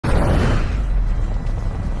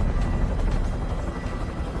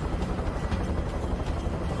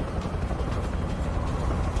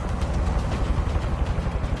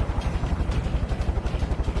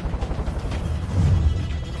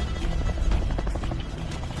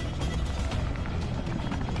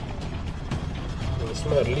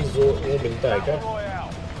इसमें अर्ली जो वो मिलता है क्या?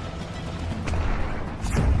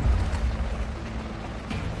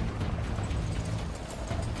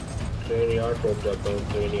 ट्रेन यार्ड रोक जाता हूँ,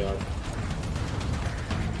 train yard.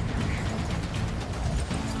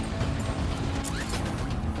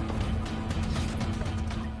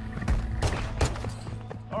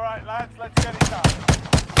 Lads, let's get it done.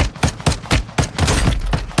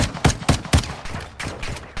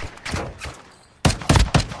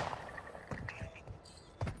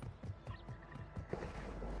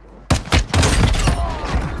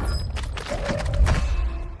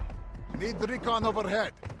 Need recon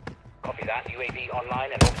overhead. Copy that. UAV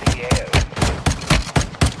online and off the AO.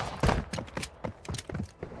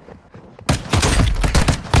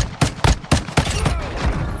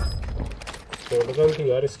 Shotgun थी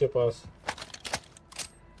यार इसके पास।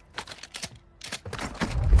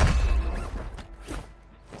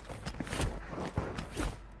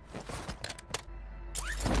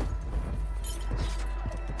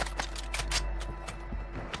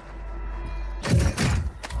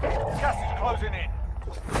 Gas is closing in.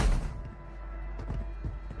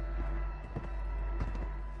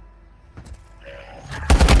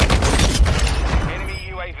 Enemy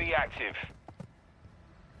UAV active.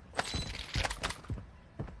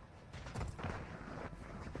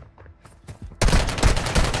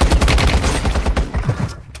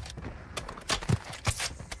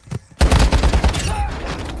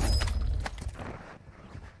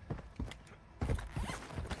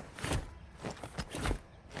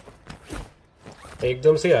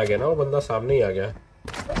 एकदम से आ गया ना वो बंदा, सामने ही आ गया।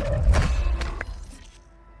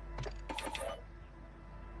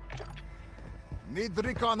 Need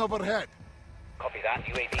recon overhead. Copy that.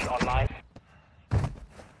 UAV online.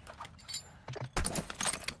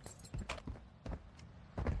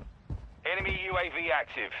 Enemy UAV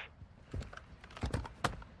active.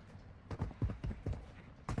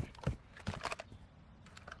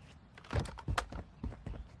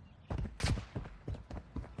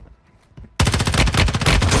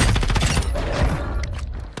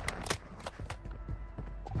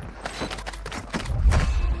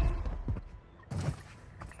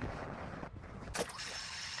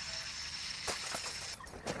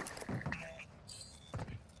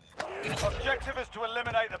 Objective is to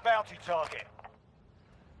eliminate the bounty target.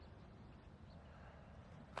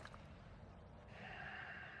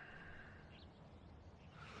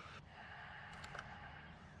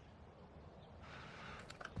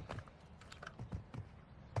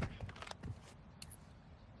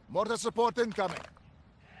 Mortar support incoming.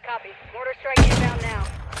 Copy. Mortar strike inbound now.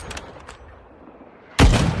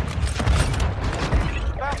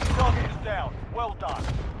 Bounty target is down. Well done.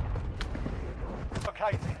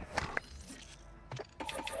 Okay.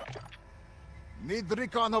 Need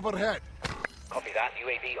recon overhead. Copy that.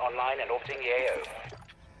 UAV online and orbiting the AO.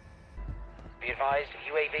 Be advised,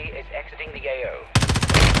 UAV is exiting the AO.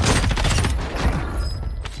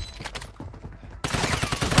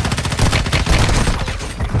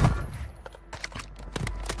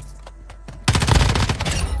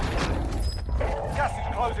 Gas is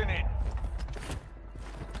closing in.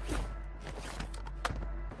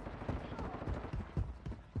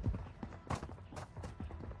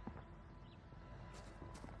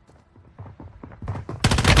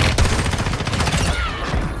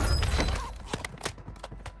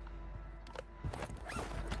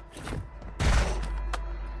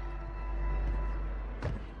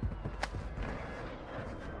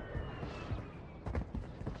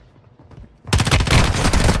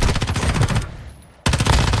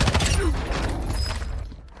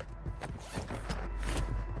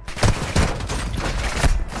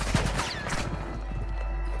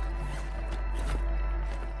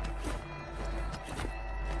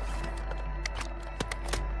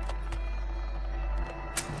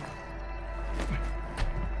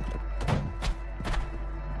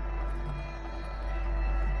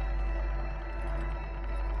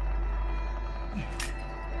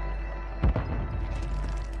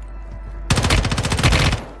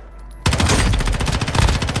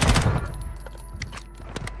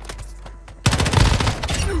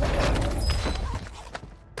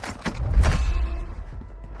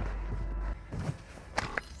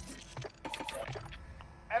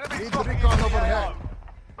 Need recon overhead.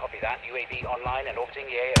 Copy that. UAV online and orbiting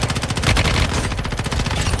the AO.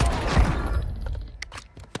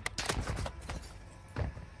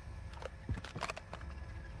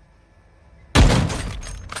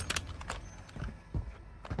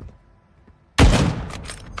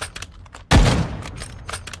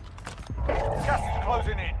 Gas is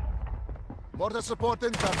closing in. Mortar support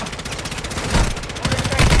incoming.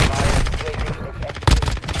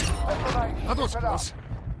 That was close.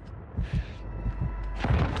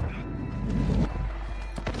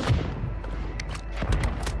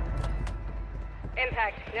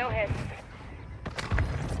 Impact. No hits.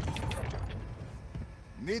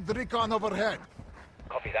 Need recon overhead.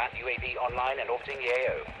 Copy that. UAV online and orbiting the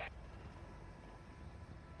AO.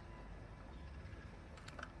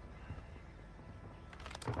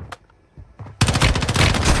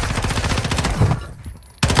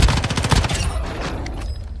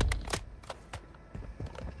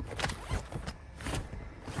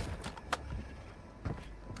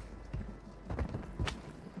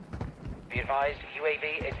 Be advised, UAV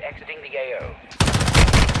is exiting the AO.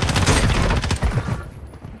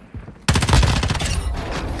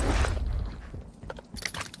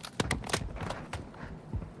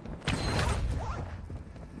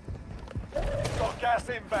 Got gas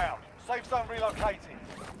inbound. Safe zone relocating.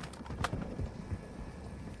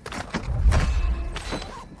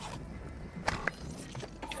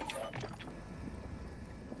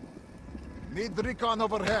 Need recon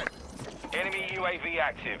overhead. Enemy UAV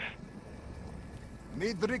active.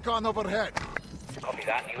 Need recon overhead. Copy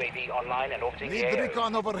that. UAV online and orbiting Need the AO.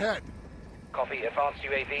 recon overhead. Copy. Advanced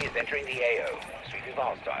UAV is entering the AO. Sweeping for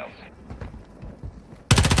hostiles.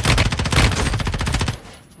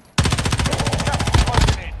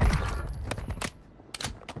 Closing in.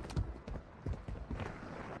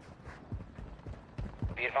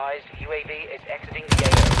 Be advised, UAV is exiting the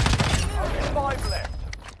AO. Only 5 left.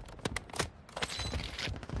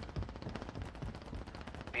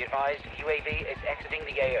 Be advised, UAV is exiting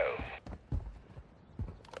the AO.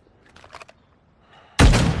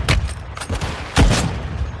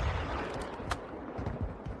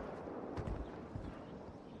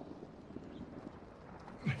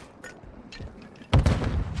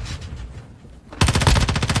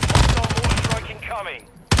 Mortar strike incoming.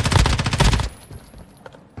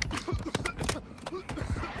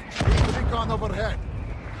 Need recon overhead.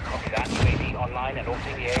 Copy that. UAV online and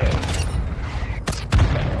orbiting the AO.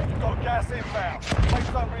 Got gas inbound. Safe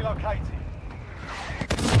zone relocating.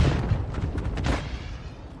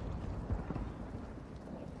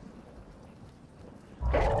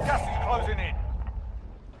 Gas is closing in.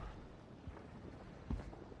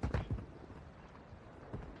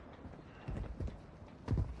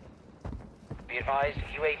 Be advised,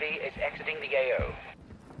 UAV is exiting the AO.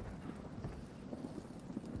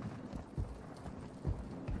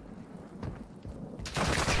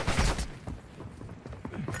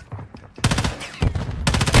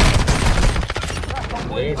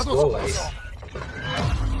 Let's go, guys.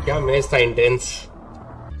 क्या match था intense.